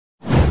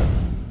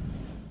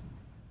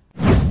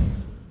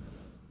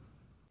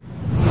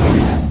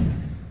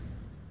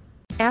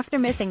After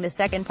missing the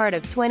second part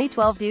of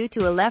 2012 due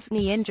to a left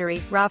knee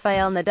injury,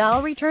 Rafael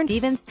Nadal returned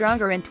even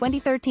stronger in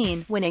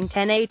 2013, winning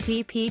 10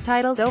 ATP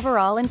titles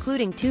overall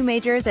including 2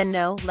 majors and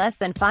no less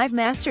than 5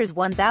 Masters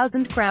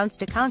 1000 crowns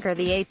to conquer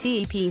the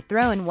ATP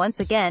throne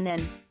once again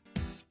and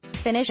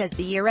finish as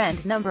the year-end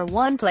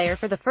 #1 player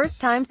for the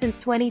first time since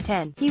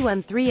 2010. He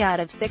won 3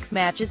 out of 6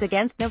 matches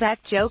against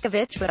Novak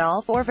Djokovic, but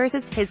all 4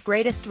 versus his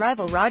greatest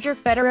rival Roger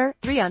Federer,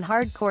 3 on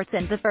hard courts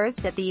and the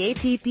first at the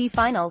ATP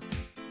Finals.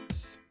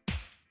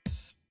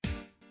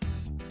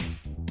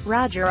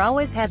 Roger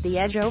always had the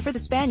edge over the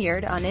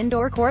Spaniard on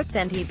indoor courts,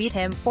 and he beat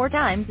him 4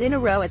 times in a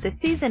row at the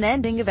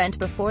season-ending event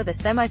before the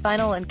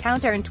semi-final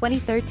encounter in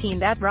 2013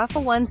 that Rafa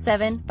won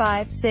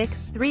 7-5,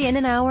 6-3 in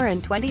an hour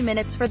and 20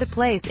 minutes for the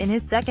place in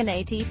his second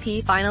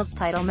ATP Finals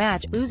title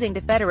match, losing to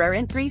Federer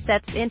in 3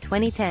 sets in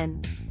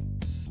 2010.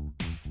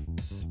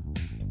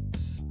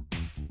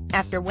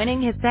 After winning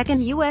his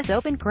second US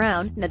Open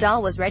crown,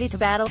 Nadal was ready to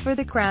battle for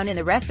the crown in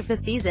the rest of the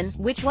season,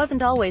 which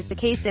wasn't always the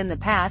case in the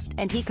past,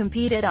 and he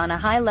competed on a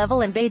high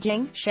level in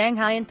Beijing,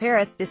 Shanghai and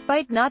Paris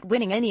despite not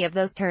winning any of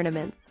those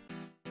tournaments.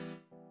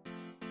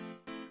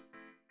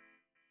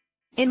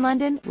 In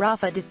London,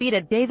 Rafa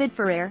defeated David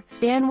Ferrer,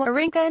 Stan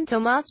Wawrinka and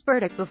Tomas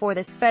Berdych before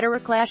this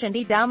Federer clash, and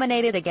he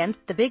dominated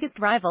against the biggest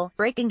rival,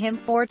 breaking him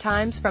 4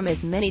 times from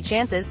his many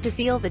chances to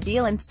seal the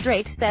deal in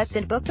straight sets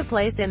and book the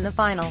place in the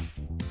final.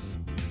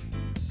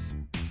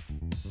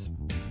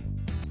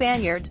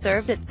 Spaniard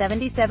served at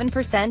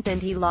 77%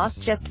 and he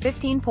lost just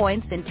 15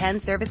 points in 10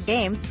 service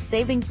games,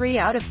 saving 3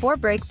 out of 4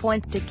 break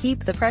points to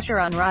keep the pressure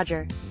on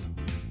Roger.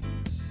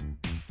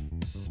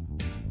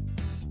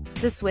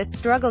 The Swiss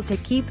struggled to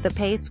keep the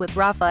pace with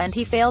Rafa and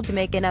he failed to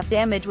make enough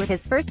damage with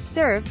his first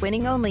serve,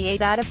 winning only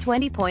 8 out of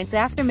 20 points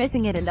after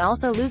missing it and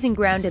also losing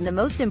ground in the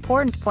most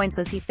important points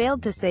as he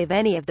failed to save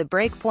any of the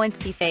break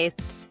points he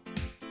faced.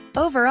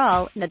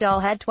 Overall,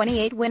 Nadal had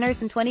 28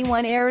 winners and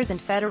 21 errors and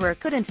Federer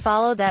couldn't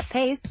follow that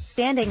pace,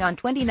 standing on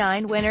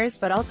 29 winners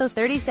but also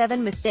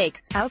 37 mistakes,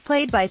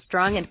 outplayed by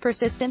strong and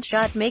persistent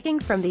shot-making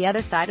from the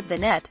other side of the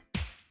net.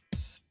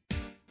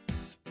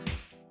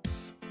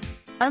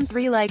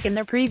 Like in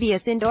their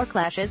previous indoor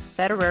clashes,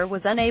 Federer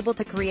was unable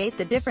to create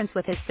the difference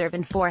with his serve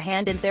and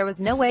forehand, and there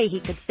was no way he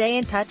could stay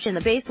in touch in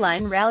the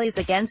baseline rallies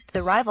against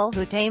the rival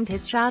who tamed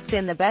his shots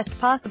in the best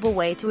possible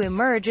way to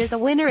emerge as a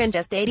winner in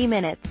just 80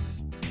 minutes.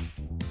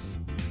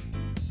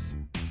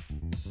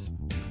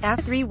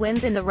 After 3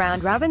 wins in the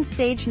round-robin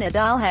stage,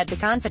 Nadal had the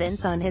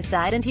confidence on his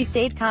side and he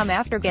stayed calm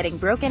after getting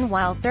broken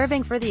while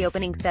serving for the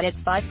opening set at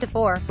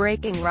 5-4,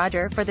 breaking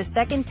Roger for the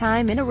second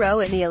time in a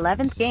row in the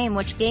 11th game,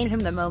 which gained him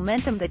the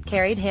momentum that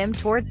carried him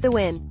towards the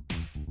win.